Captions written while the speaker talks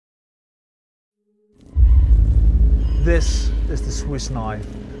This is the Swiss knife.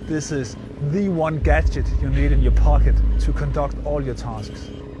 This is the one gadget you need in your pocket to conduct all your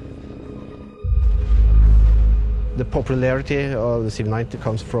tasks. The popularity of the CV90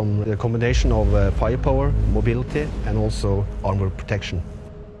 comes from the combination of firepower, mobility and also armor protection.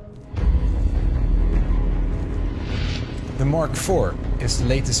 The Mark IV is the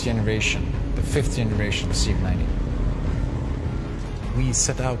latest generation, the 5th generation of CV90. We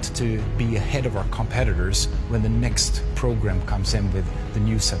set out to be ahead of our competitors when the next program comes in with the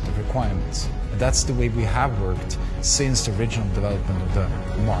new set of requirements. And that's the way we have worked since the original development of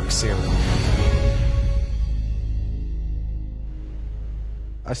the Mark 0.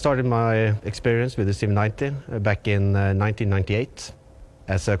 I started my experience with the CV90 back in 1998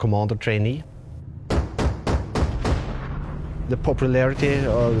 as a commander trainee. The popularity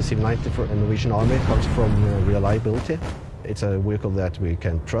of the CV90 for the Norwegian Army comes from reliability. It's a vehicle that we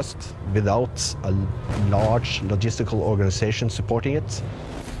can trust without a large logistical organization supporting it.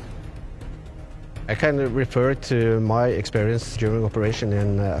 I can refer to my experience during operation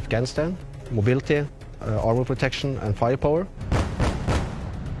in Afghanistan: mobility, armor protection and firepower.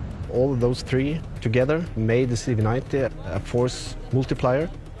 All of those three together made the CV90 a force multiplier.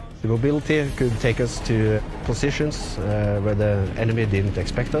 The mobility could take us to positions where the enemy didn't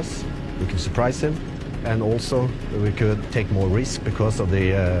expect us. We could surprise him. And also we could take more risk because of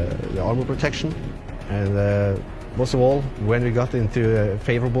the armor protection. And most of all, when we got into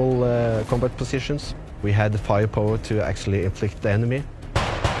favorable combat positions, we had the firepower to actually inflict the enemy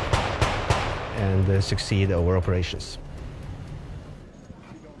and succeed our operations.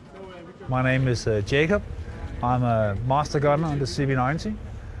 My name is Jacob. I'm a master gunner on the CV90.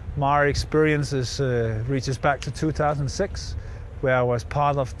 My experience reaches back to 2006, where I was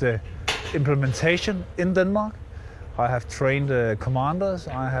part of the implementation in Denmark. I have trained commanders.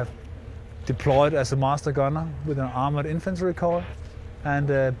 I have deployed as a master gunner with an armored infantry corps and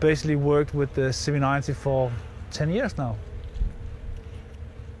basically worked with the CV90 for 10 years now.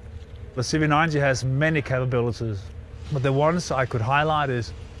 The CV90 has many capabilities, but the ones I could highlight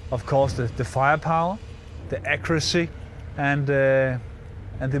is, of course, the firepower, the accuracy and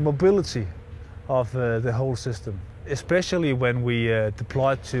the mobility of the whole system. Especially when we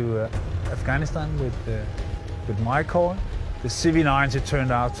deployed to Afghanistan with my corps, the CV90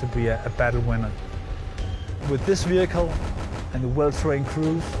 turned out to be a battle winner. With this vehicle and the well-trained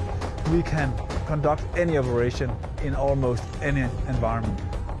crews, we can conduct any operation in almost any environment.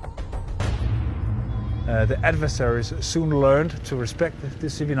 The adversaries soon learned to respect the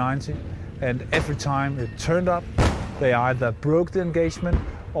CV90, and every time it turned up, they either broke the engagement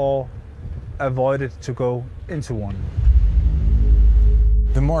or avoided to go into one.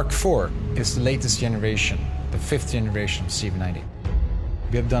 The Mark IV is the latest generation, the 5th generation of CV90.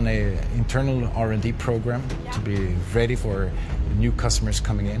 We have done an internal R&D program to be ready for new customers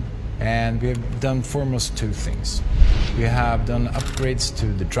coming in. And we have done foremost two things. We have done upgrades to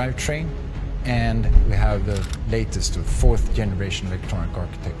the drivetrain, and we have the latest 4th generation electronic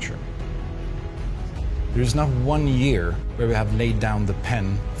architecture. There is not 1 year where we have laid down the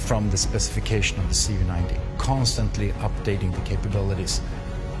pen from the specification of the CV90, constantly updating the capabilities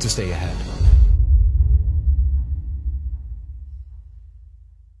to stay ahead.